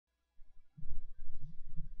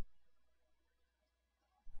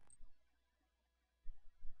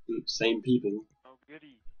same people. Oh,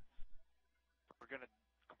 goody. We're gonna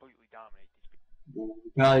completely dominate these people. Well,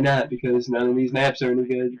 probably not, because none of these maps are any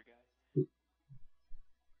good.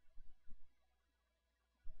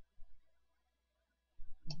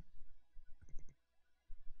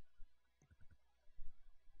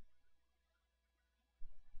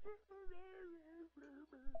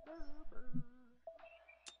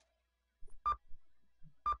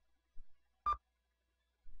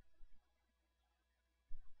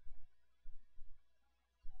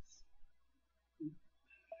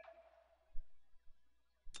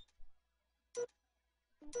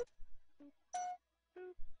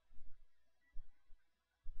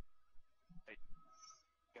 Hey,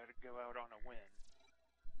 gotta go out on a win.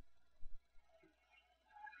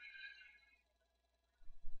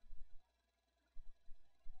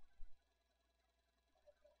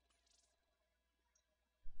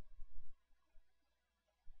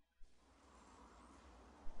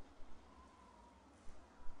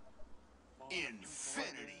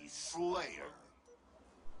 Infinity Slayer.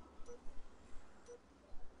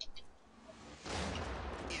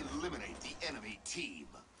 Eliminate the enemy team.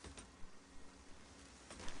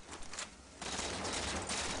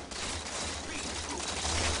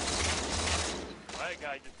 That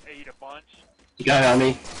guy just ate a bunch. You got it on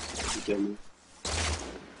me. You killed me.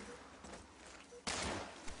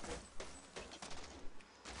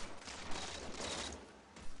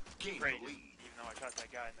 Great, even though I shot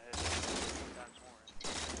that guy in the head 2 times more.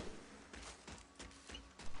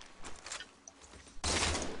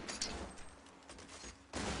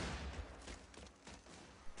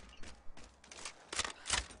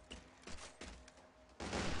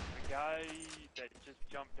 The guy that just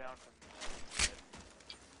jumped down from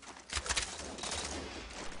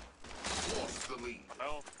Lost the lead.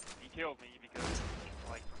 well, he killed me because he's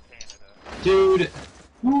like from Canada. Dude,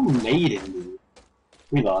 who naded me?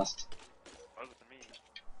 We lost. Wasn't me.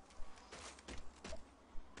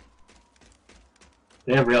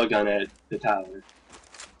 They have railgun at the tower. He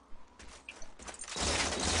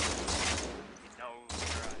knows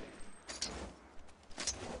where I am.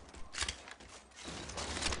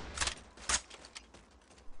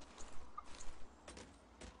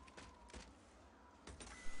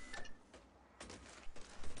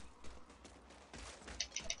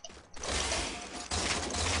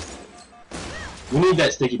 We need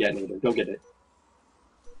that sticky detonator. Go get it.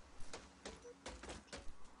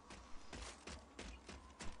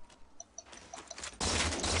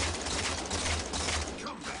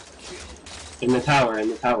 In the tower,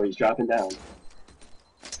 he's dropping down.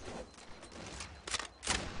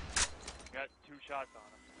 Got 2 shots on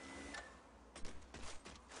him.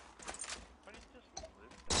 But he just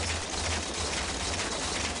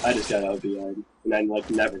lived. I just got LBR'd, and I'm like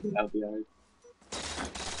never get LBR'd.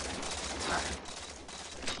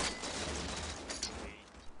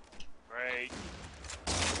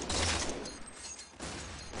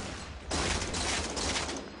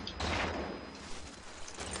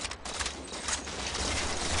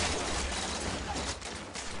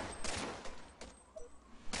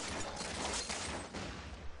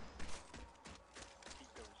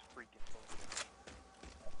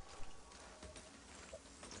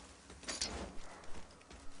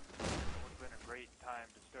 Great. Time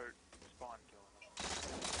to start spawn killing them.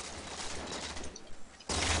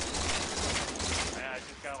 Man, I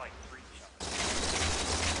just got like 3 shots.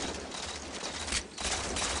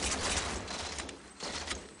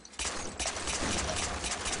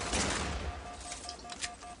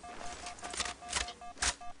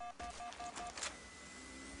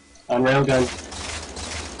 On railgun.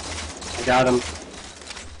 I got him.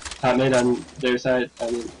 Top mid on their side.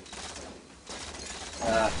 I mean.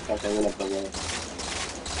 Okay, I went up the wall.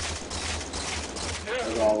 I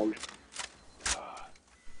got him.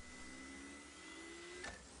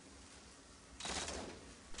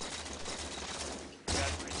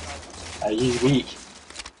 He's weak.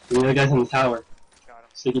 The other guy's on the tower.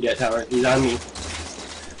 Sticky debt tower. He's on me.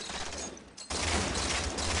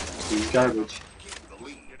 He's garbage.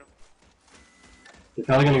 They're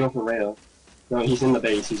probably gonna go for rail. No, he's in the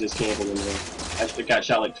base. He's just camping in there. I just got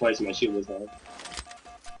shot like twice and my shield was down. There's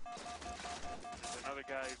another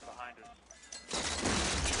guy behind us.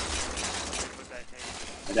 Put that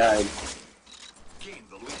nade. I died. Gain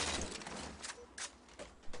the lead.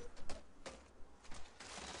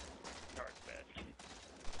 Charge back.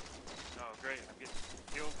 Oh, great. I'm getting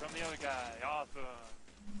killed from the other guy. Awesome.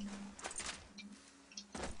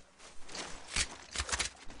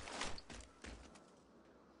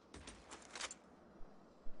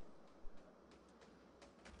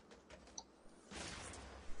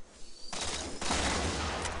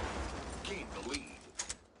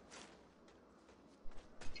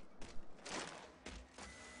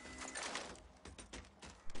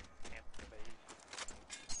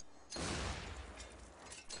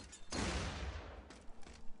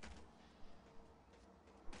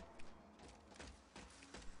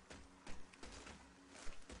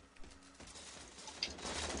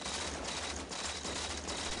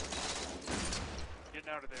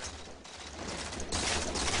 out of there.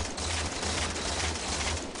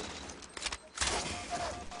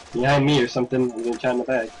 Behind me or something. I'm gonna shot in the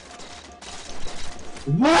back.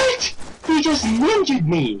 What? He just ninja'd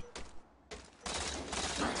me!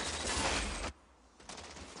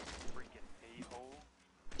 Freaking a-hole.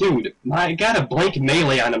 Dude, I got a blank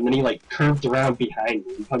melee on him, then he like curved around behind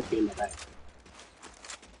me and punched me in the back.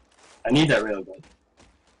 I need that railgun.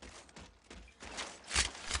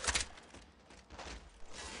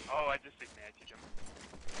 Oh, I just ignited him.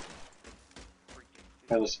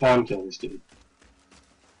 Freaking I was spawn kill this dude.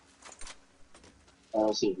 I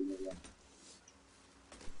don't see him right now.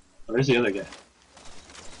 Where's the other guy?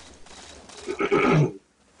 behind me.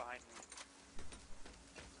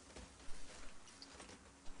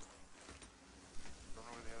 Don't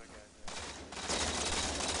know where the other guy's at.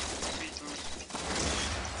 Speed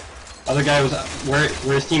boost. Other guy was where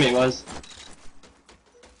his teammate was.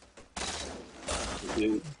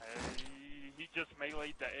 Dude, He just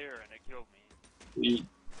meleeed the air and it killed me.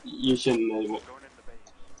 you shouldn't. Going in the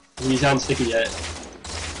base. He's on sticky yet.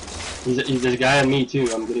 There's a guy on me too.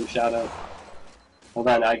 I'm getting shot up. Hold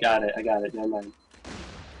on, I got it. Never mind.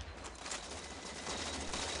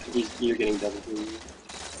 You're getting double teamed.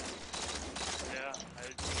 Yeah,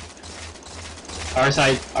 Our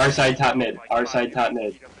side top mid. Our side top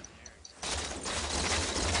mid. feet up in the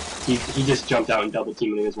air. He just jumped out and double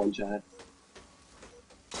teamed me with one shot. Idiot.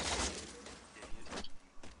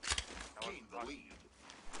 I Gain wasn't the blocking. lead.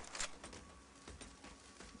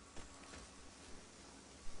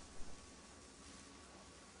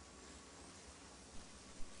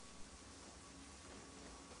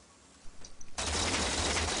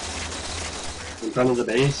 In front of the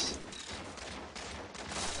base.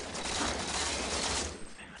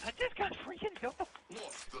 I just got freaking killed.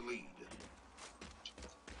 Lost the lead.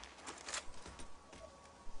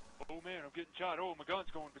 Oh man, I'm getting shot. Oh, my gun's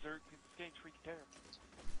going berserk. This game's freaking terrible.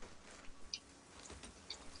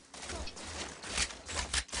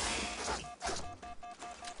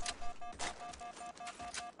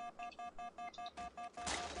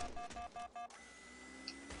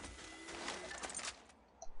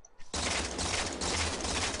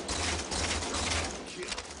 Kill.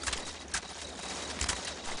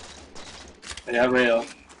 I got rail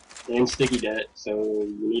and sticky debt, so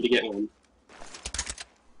you need to get one.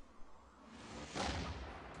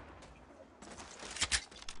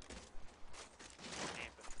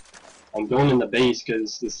 I'm going in the base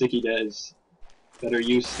because the sticky debt is better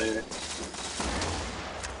use there.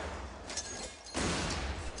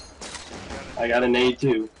 I got a nade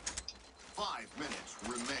too. 5 minutes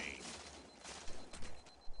remain.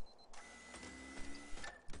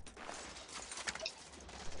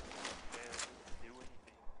 Do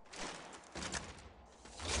anything.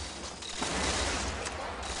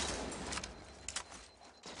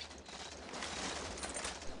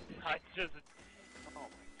 I just. Oh my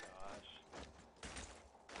gosh.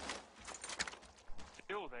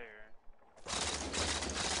 Still there.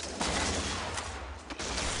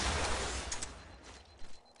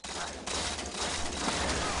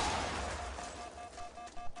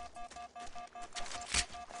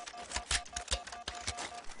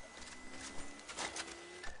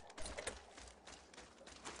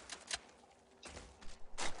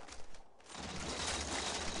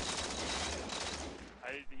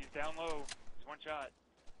 He's down low. He's one shot.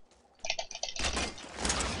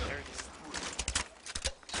 There he is.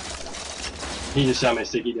 He just shot my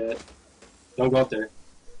sticky debt. Don't go up there.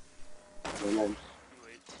 Never mind. Too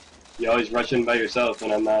late. You always rush in by yourself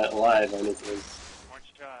when I'm not alive or anything. One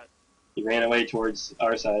shot. He ran away towards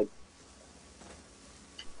our side.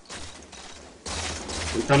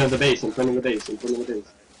 In front of the base, in front of the base, in front of the base.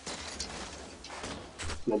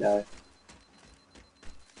 I'm gonna die.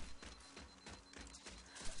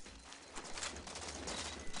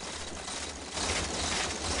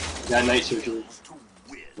 Got night surgery. To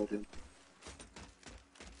win. Okay.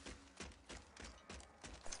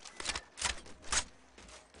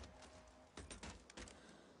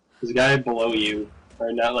 There's a guy below you.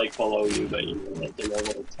 Or not like below you, but you know, like in a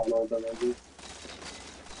little tunnel below you.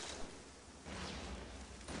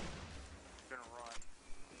 Gonna run.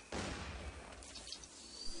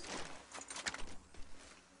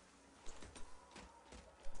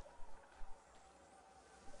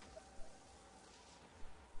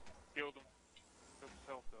 Killed him. Killed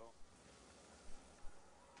himself though.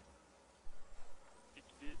 He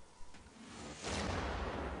did.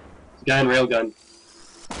 There's a guy in railgun.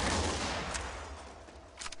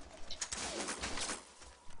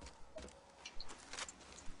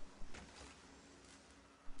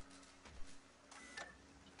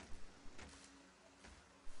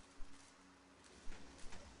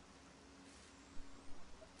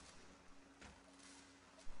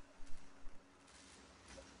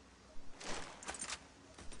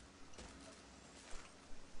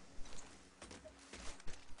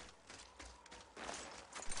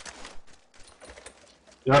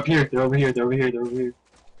 They're up here. They're over here. They're over here. They're over here.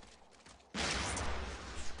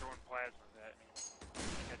 Throwing plasmas at me. I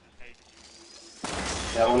think I just hated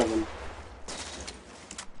you. Got one of them.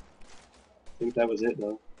 I think that was it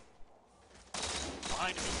though.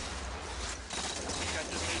 Behind me. I think I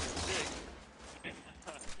just made a stick.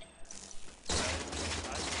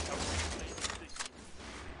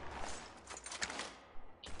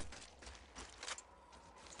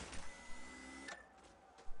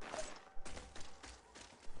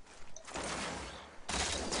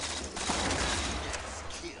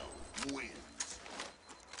 Kill wins.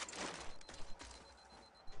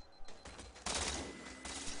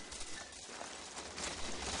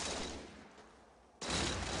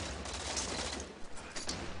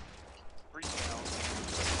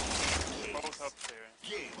 Both up there.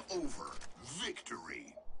 Game over. Victory.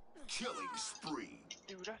 Killing spree.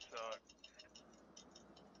 Dude, that sucked.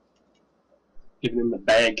 Giving him the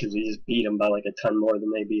bag because we just beat him by like a ton more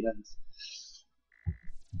than they beat us.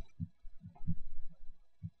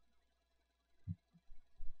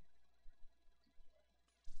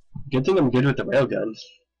 Good thing I'm good with the railgun.